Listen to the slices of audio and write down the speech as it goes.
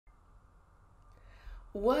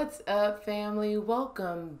What's up, family?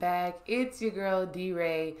 Welcome back. It's your girl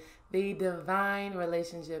D-Ray, the Divine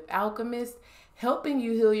Relationship Alchemist, helping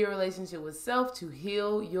you heal your relationship with self to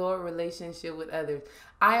heal your relationship with others.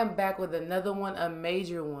 I am back with another one, a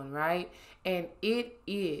major one, right? And it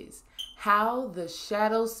is how the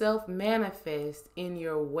shadow self manifests in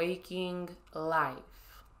your waking life.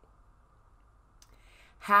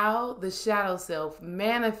 How the shadow self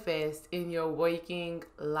manifests in your waking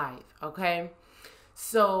life, okay?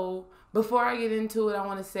 So before I get into it, I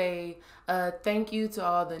want to say thank you to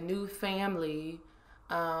all the new family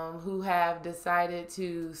who have decided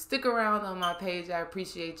to stick around on my page. I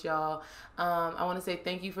appreciate y'all. I want to say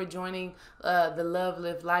thank you for joining the Love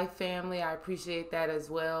Live Life family. I appreciate that as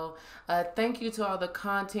well. Thank you to all the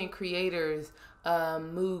content creators,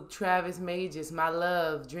 Moog, Travis Mages, My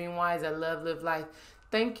Love, Dreamwise, I Love Live Life.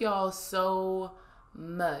 Thank y'all so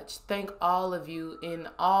much. Thank all of you in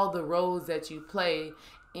all the roles that you play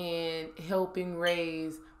in helping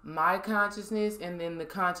raise my consciousness and then the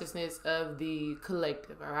consciousness of the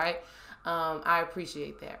collective. All right. I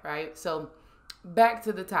appreciate that. Right. So back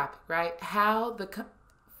to the topic, right? How the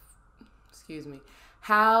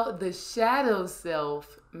shadow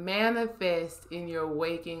self manifests in your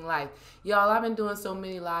waking life. Y'all, I've been doing so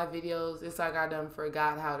many live videos. It's like I done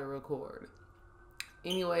forgot how to record.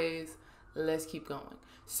 Anyways, let's keep going.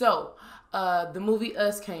 So, the movie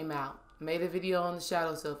Us came out. Made a video on the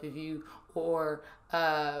shadow self.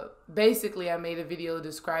 Basically, I made a video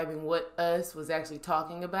describing what Us was actually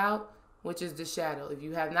talking about, which is the shadow. If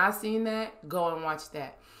you have not seen that, go and watch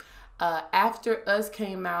that. After Us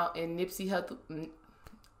came out and Nipsey Hussle,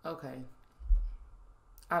 okay,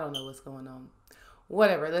 I don't know what's going on.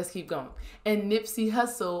 Whatever, let's keep going. And Nipsey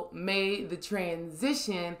Hussle made the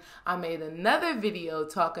transition. I made another video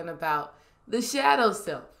talking about the shadow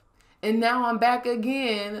self. And now I'm back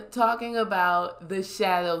again talking about the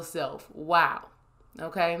shadow self. Wow.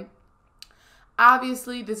 Okay.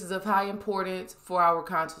 Obviously, this is of high importance for our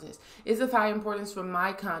consciousness. It's of high importance for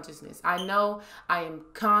my consciousness. I know I am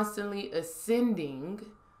constantly ascending,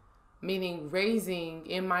 meaning raising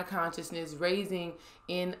in my consciousness, raising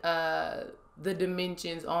in the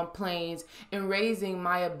dimensions on planes, and raising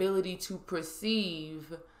my ability to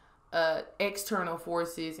perceive external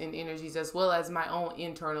forces and energies as well as my own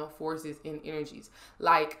internal forces and energies.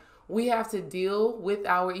 Like, we have to deal with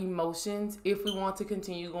our emotions if we want to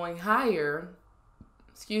continue going higher.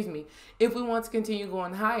 If we want to continue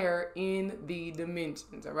going higher in the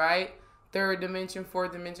dimensions, all right? Third dimension,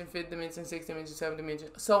 fourth dimension, fifth dimension, sixth dimension, seventh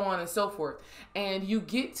dimension, so on and so forth. And you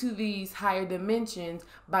get to these higher dimensions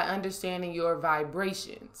by understanding your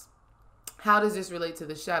vibrations. How does this relate to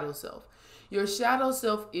the shadow self? Your shadow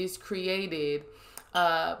self is created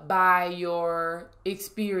by your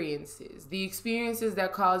experiences. The experiences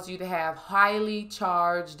that cause you to have highly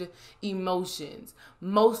charged emotions,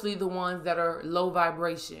 mostly the ones that are low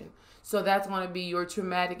vibration. So that's going to be your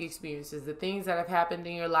traumatic experiences, the things that have happened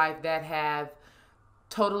in your life that have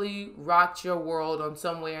totally rocked your world on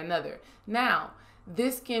some way or another. Now,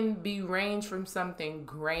 this can be range from something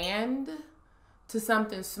grand to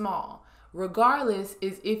something small. Regardless,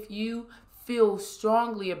 is if you feel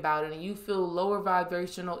strongly about it and you feel lower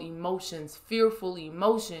vibrational emotions, fearful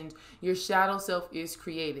emotions, your shadow self is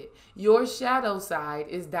created. Your shadow side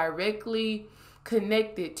is directly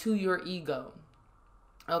connected to your ego.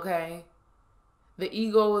 Okay? The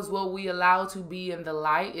ego is what we allow to be in the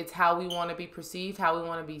light. It's how we want to be perceived, how we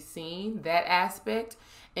want to be seen, that aspect.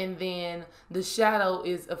 And then the shadow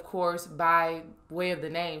is, of course, by way of the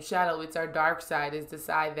name, shadow, it's our dark side. It's the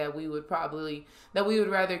side that we would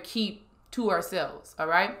rather keep to ourselves. All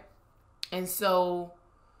right? And so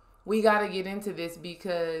we got to get into this,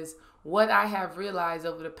 because what I have realized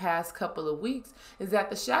over the past couple of weeks is that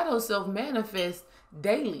the shadow self manifests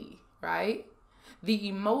daily, right? The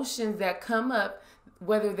emotions that come up,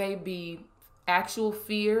 whether they be actual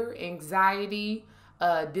fear, anxiety,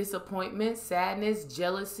 disappointment, sadness,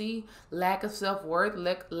 jealousy, lack of self-worth,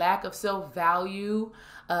 lack of self-value,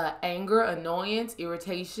 anger, annoyance,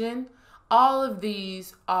 irritation, all of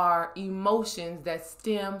these are emotions that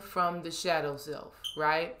stem from the shadow self,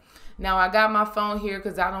 right? Now, I got my phone here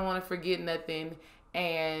because I don't want to forget nothing,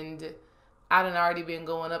 and I done already been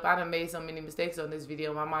going up. I done made so many mistakes on this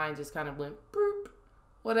video. My mind just kind of went, boop.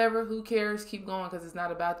 Whatever, who cares? Keep going, because it's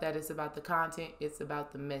not about that. It's about the content. It's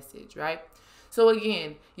about the message, right? So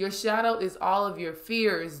again, your shadow is all of your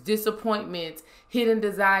fears, disappointments, hidden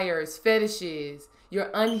desires, fetishes,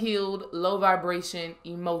 your unhealed low vibration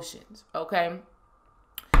emotions, okay?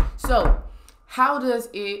 So how does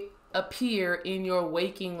it appear in your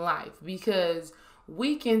waking life? Because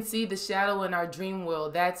we can see the shadow in our dream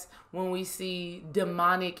world. That's when we see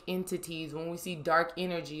demonic entities, when we see dark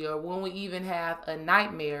energy, or when we even have a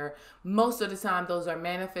nightmare. Most of the time, those are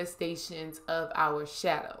manifestations of our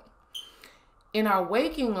shadow. In our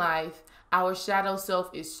waking life, our shadow self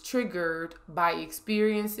is triggered by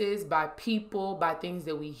experiences, by people, by things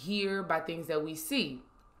that we hear, by things that we see.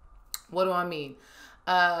 What do I mean?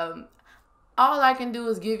 All I can do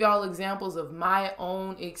is give y'all examples of my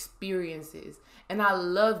own experiences. And I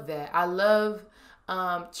love that. I love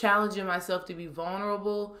challenging myself to be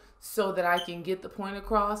vulnerable so that I can get the point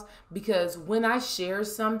across. Because when I share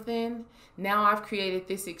something, now I've created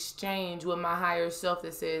this exchange with my higher self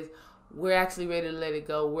that says, we're actually ready to let it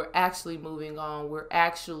go. We're actually moving on. We're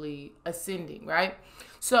actually ascending, right?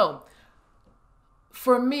 So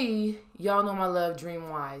for me, y'all know my love Dream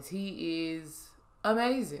Wise. He is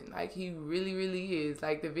amazing. Like, he really, really is.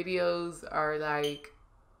 Like, the videos are like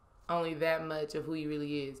only that much of who he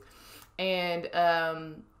really is. And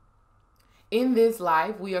in this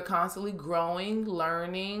life, we are constantly growing,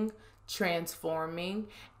 learning, transforming.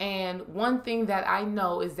 And one thing that I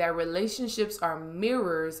know is that relationships are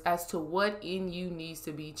mirrors as to what in you needs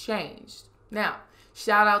to be changed. Now,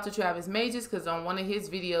 shout out to Travis Mages, because on one of his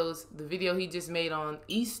videos, the video he just made on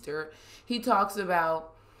Easter, he talks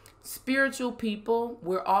about spiritual people.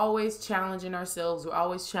 We're always challenging ourselves. We're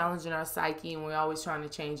always challenging our psyche, and we're always trying to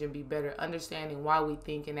change and be better, understanding why we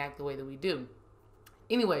think and act the way that we do.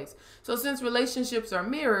 Anyways, so since relationships are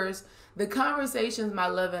mirrors, the conversations my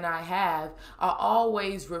love and I have are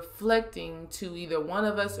always reflecting to either one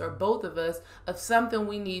of us or both of us of something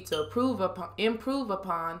we need to improve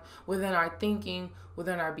upon within our thinking,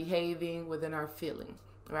 within our behaving, within our feeling,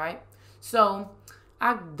 right? So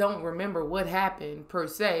I don't remember what happened per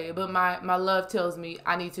se, but my love tells me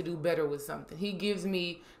I need to do better with something. He gives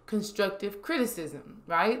me constructive criticism,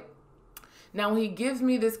 right? Now, when he gives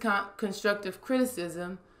me this constructive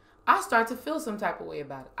criticism, I start to feel some type of way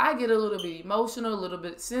about it. I get a little bit emotional, a little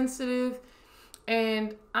bit sensitive,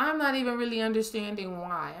 and I'm not even really understanding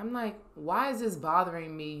why. I'm like, why is this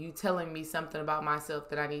bothering me? You telling me something about myself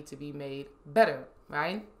that I need to be made better,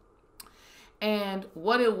 right? And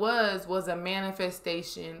what it was a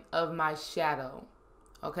manifestation of my shadow,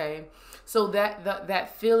 okay? So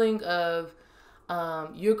that feeling of,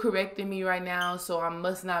 you're correcting me right now, so I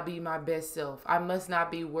must not be my best self. I must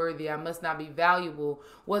not be worthy. I must not be valuable,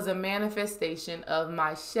 was a manifestation of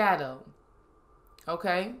my shadow.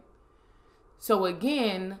 Okay? So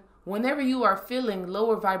again, whenever you are feeling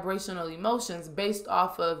lower vibrational emotions based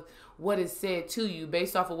off of what is said to you,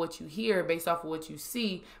 based off of what you hear, based off of what you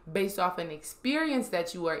see, based off an experience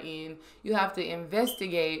that you are in, you have to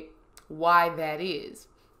investigate why that is.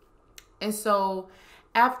 And so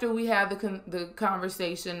after we had the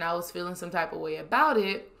conversation, I was feeling some type of way about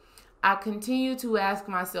it. I continue to ask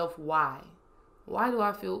myself, why? Why do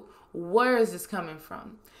I feel, where is this coming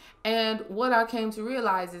from? And what I came to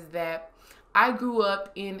realize is that I grew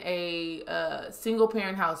up in a single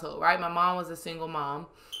parent household, right? My mom was a single mom,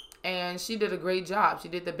 and she did a great job. She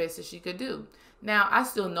did the best that she could do. Now, I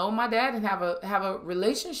still know my dad and have a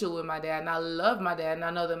relationship with my dad, and I love my dad, and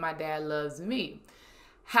I know that my dad loves me.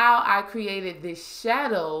 How I created this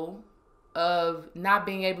shadow of not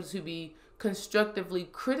being able to be constructively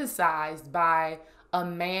criticized by a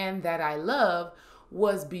man that I love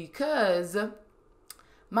was because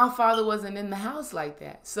my father wasn't in the house like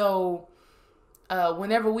that. So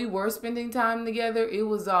whenever we were spending time together, it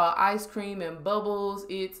was all ice cream and bubbles.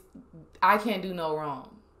 I can't do no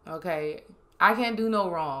wrong, okay? I can't do no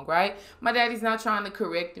wrong, right? My daddy's not trying to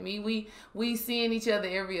correct me. We seeing each other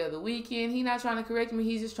every other weekend. He's not trying to correct me.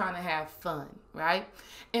 He's just trying to have fun, right?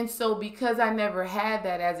 And so because I never had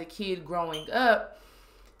that as a kid growing up,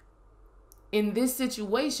 in this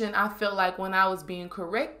situation, I felt like when I was being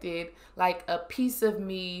corrected, like a piece of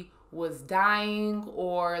me was dying,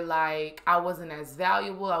 or like I wasn't as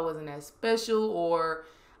valuable, I wasn't as special, or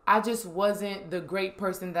I just wasn't the great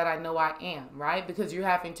person that I know I am, right? Because you're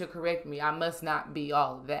having to correct me. I must not be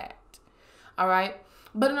all of that. All right?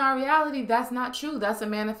 But in our reality, that's not true. That's a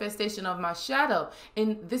manifestation of my shadow.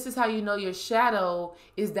 And this is how you know your shadow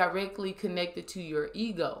is directly connected to your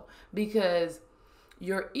ego. Because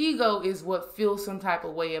your ego is what feels some type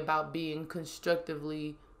of way about being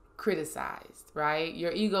constructively criticized, right?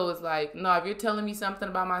 Your ego is like, no, if you're telling me something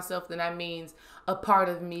about myself, then that means a part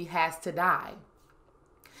of me has to die.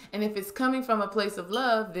 And if it's coming from a place of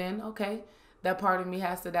love, then okay, that part of me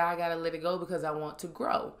has to die. I got to let it go because I want to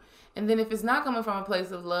grow. And then if it's not coming from a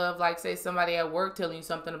place of love, like say somebody at work telling you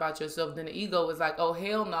something about yourself, then the ego is like, oh,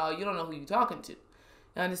 hell no, you don't know who you're talking to.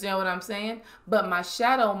 You understand what I'm saying? But my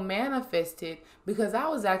shadow manifested because I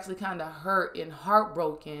was actually kind of hurt and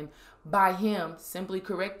heartbroken by him simply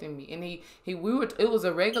correcting me. And it was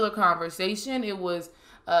a regular conversation. It was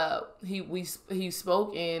he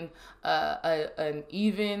spoke in an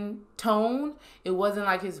even tone. It wasn't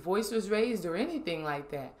like his voice was raised or anything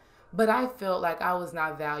like that. But I felt like I was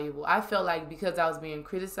not valuable. I felt like because I was being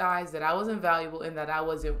criticized that I wasn't valuable and that I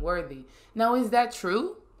wasn't worthy. Now, is that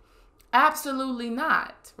true? Absolutely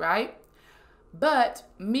not, right? But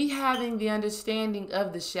me having the understanding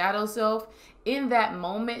of the shadow self, in that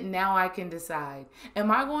moment, now I can decide,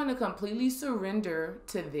 am I going to completely surrender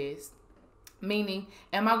to this? Meaning,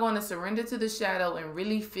 am I going to surrender to the shadow and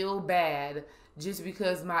really feel bad just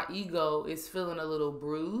because my ego is feeling a little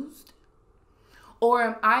bruised? Or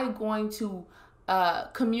am I going to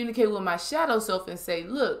communicate with my shadow self and say,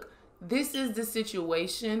 look, this is the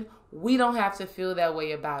situation. We don't have to feel that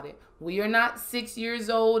way about it. We are not 6 years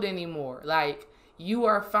old anymore. Like, you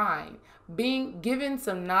are fine. Being given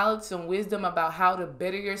some knowledge, some wisdom about how to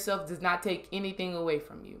better yourself does not take anything away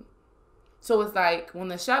from you. So it's like when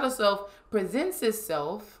the shadow self presents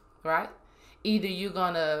itself, right? Either you're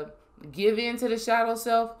going to give in to the shadow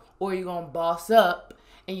self or you're going to boss up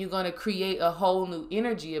and you're going to create a whole new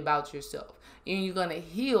energy about yourself. And you're going to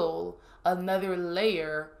heal another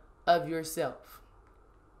layer of yourself.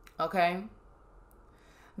 Okay?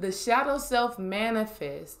 The shadow self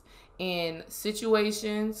manifests in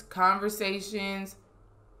situations, conversations,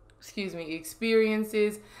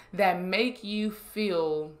 experiences that make you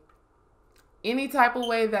feel any type of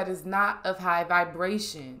way that is not of high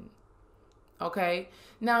vibration. Okay?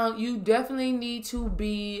 Now, you definitely need to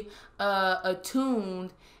be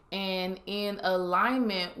attuned and in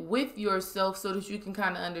alignment with yourself so that you can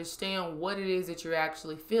kind of understand what it is that you're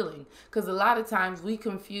actually feeling. Because a lot of times we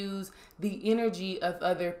confuse the energy of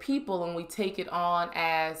other people and we take it on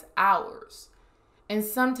as ours. And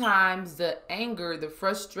sometimes the anger, the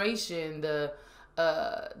frustration, the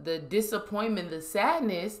disappointment, the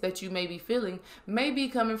sadness that you may be feeling may be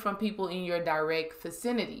coming from people in your direct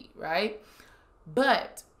vicinity, right?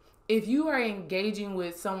 But if you are engaging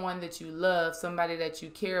with someone that you love, somebody that you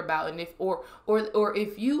care about, and if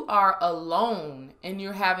you are alone and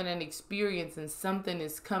you're having an experience and something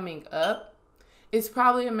is coming up, it's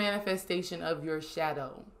probably a manifestation of your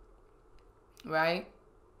shadow, right?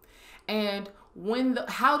 And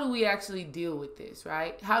how do we actually deal with this,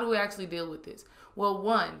 right? How do we actually deal with this? Well,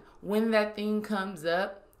 one, when that thing comes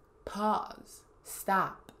up, pause,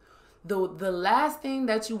 stop. The last thing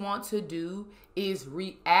that you want to do is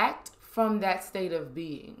react from that state of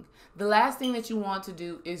being. The last thing that you want to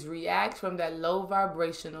do is react from that low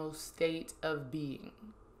vibrational state of being.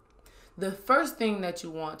 The first thing that you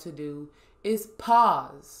want to do is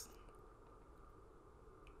pause.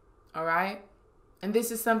 All right? And this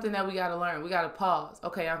is something that we got to learn. We got to pause.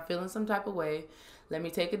 Okay, I'm feeling some type of way. Let me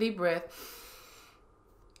take a deep breath.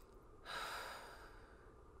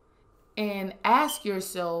 And ask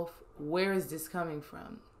yourself, where is this coming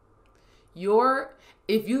from?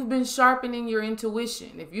 If you've been sharpening your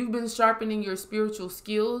intuition, if you've been sharpening your spiritual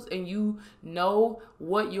skills and you know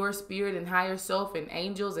what your spirit and higher self and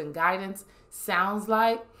angels and guidance sounds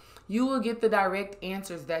like, you will get the direct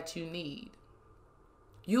answers that you need.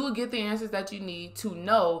 You will get the answers that you need to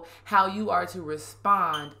know how you are to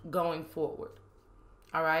respond going forward.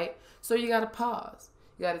 All right? So you got to pause.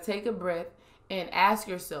 You got to take a breath and ask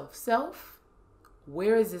yourself, self,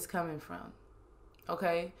 where is this coming from?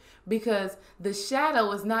 Okay? Because the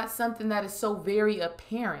shadow is not something that is so very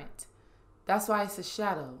apparent. That's why it's a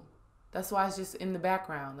shadow. That's why it's just in the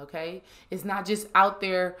background, okay? It's not just out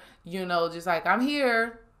there, just like, I'm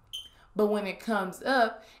here. But when it comes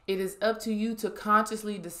up, it is up to you to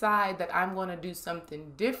consciously decide that I'm going to do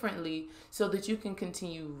something differently so that you can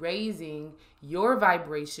continue raising your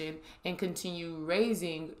vibration and continue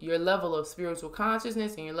raising your level of spiritual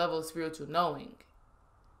consciousness and your level of spiritual knowing.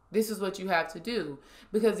 This is what you have to do.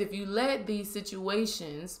 Because if you let these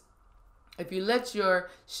situations, if you let your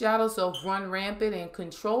shadow self run rampant and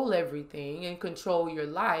control everything and control your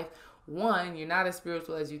life, one, you're not as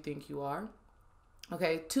spiritual as you think you are.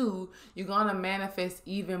 Okay, two, you're going to manifest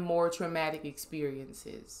even more traumatic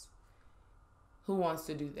experiences. Who wants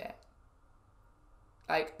to do that?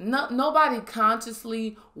 Like, nobody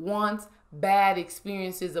consciously wants bad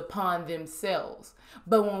experiences upon themselves.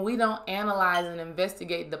 But when we don't analyze and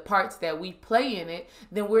investigate the parts that we play in it,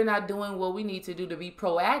 then we're not doing what we need to do to be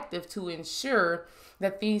proactive to ensure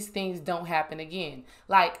that these things don't happen again.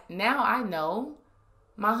 Like, now I know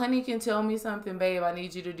my honey can tell me something, babe, I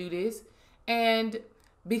need you to do this. And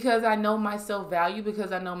because I know my self-value,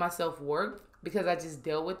 because I know my self-worth, because I just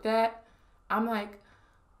dealt with that, I'm like,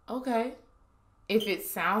 Okay. If it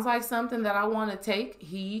sounds like something that I want to take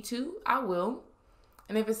heed to, I will.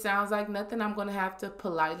 And if it sounds like nothing, I'm going to have to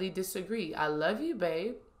politely disagree. I love you,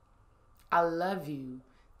 babe. I love you.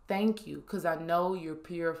 Thank you, because I know you're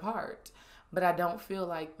pure of heart. But I don't feel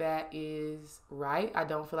like that is right. I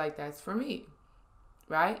don't feel like that's for me.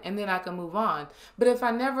 Right? And then I can move on. But if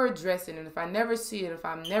I never address it, and if I never see it, if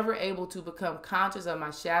I'm never able to become conscious of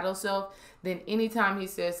my shadow self, then anytime he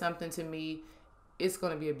says something to me, it's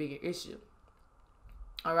going to be a bigger issue.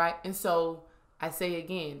 All right? And so I say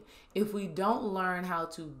again, if we don't learn how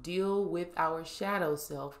to deal with our shadow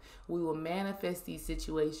self, we will manifest these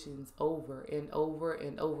situations over and over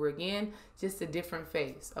and over again, just a different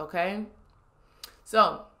face. Okay?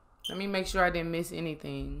 So let me make sure I didn't miss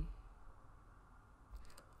anything.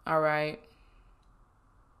 All right.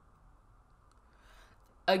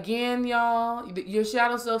 Again, y'all, your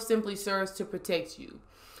shadow self simply serves to protect you.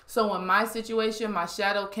 So in my situation, my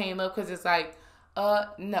shadow came up because it's like,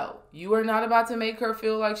 no, you are not about to make her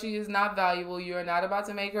feel like she is not valuable. You are not about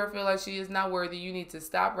to make her feel like she is not worthy. You need to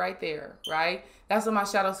stop right there, right? That's what my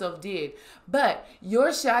shadow self did. But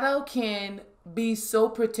your shadow can be so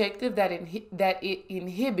protective that it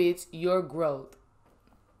inhibits your growth.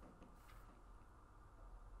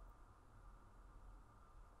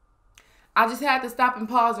 I just had to stop and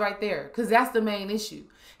pause right there because that's the main issue.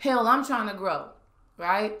 Hell, I'm trying to grow,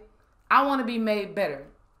 right? I want to be made better.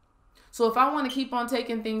 So if I want to keep on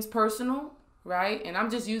taking things personal, right? And I'm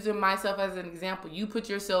just using myself as an example. You put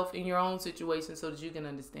yourself in your own situation so that you can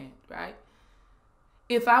understand, right?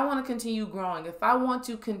 If I want to continue growing, if I want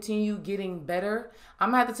to continue getting better,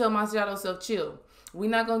 I'm going to have to tell my shadow self, chill. We're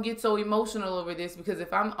not going to get so emotional over this because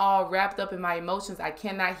if I'm all wrapped up in my emotions, I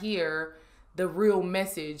cannot hear the real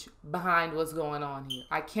message behind what's going on here.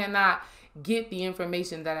 I cannot get the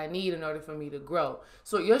information that I need in order for me to grow.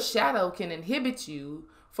 So your shadow can inhibit you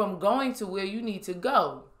from going to where you need to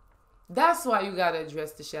go. That's why you got to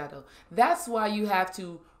address the shadow. That's why you have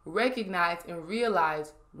to recognize and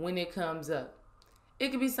realize when it comes up. It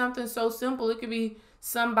could be something so simple. It could be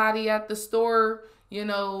somebody at the store,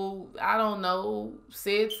 I don't know,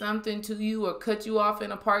 said something to you or cut you off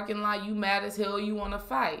in a parking lot. You mad as hell. You want to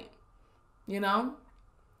fight.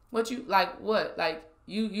 What you like? What like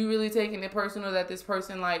you really taking it personal that this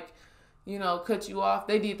person cut you off?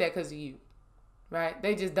 They did that because of you, right?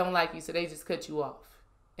 They just don't like you, so they just cut you off,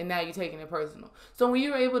 and now you're taking it personal. So when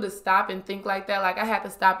you're able to stop and think like that, like I had to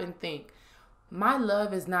stop and think, my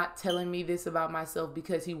love is not telling me this about myself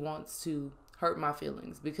because he wants to hurt my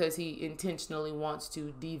feelings, because he intentionally wants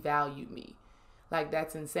to devalue me. Like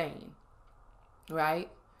that's insane, right?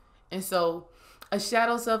 And so a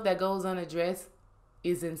shadow self that goes unaddressed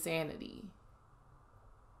is insanity.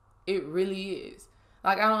 It really is.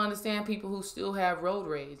 Like, I don't understand people who still have road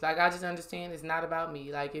rage. Like, I just understand it's not about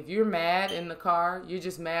me. Like, if you're mad in the car, you're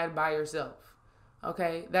just mad by yourself.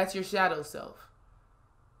 Okay? That's your shadow self.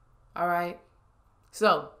 All right?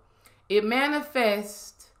 So, it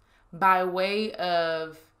manifests by way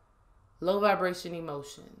of low vibration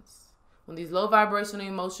emotions. When these low vibrational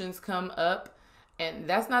emotions come up, and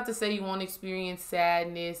that's not to say you won't experience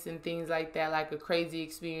sadness and things like that, like a crazy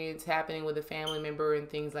experience happening with a family member and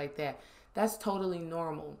things like that. That's totally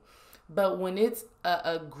normal. But when it's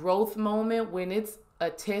a growth moment, when it's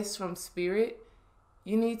a test from spirit,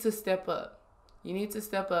 you need to step up. You need to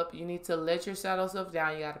step up. You need to let your shadow self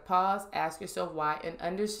down. You got to pause, ask yourself why, and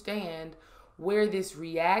understand where this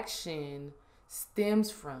reaction stems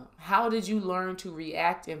from. How did you learn to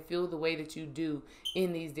react and feel the way that you do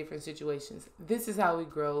in these different situations? This is how we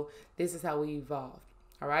grow. This is how we evolve.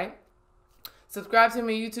 All right? Subscribe to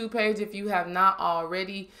my YouTube page if you have not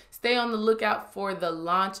already. Stay on the lookout for the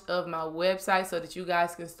launch of my website so that you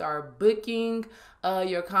guys can start booking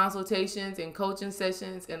your consultations and coaching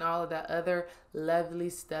sessions and all of that other lovely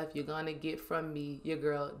stuff you're going to get from me, your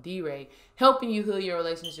girl D-Ray, helping you heal your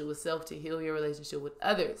relationship with self to heal your relationship with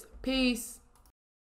others. Peace.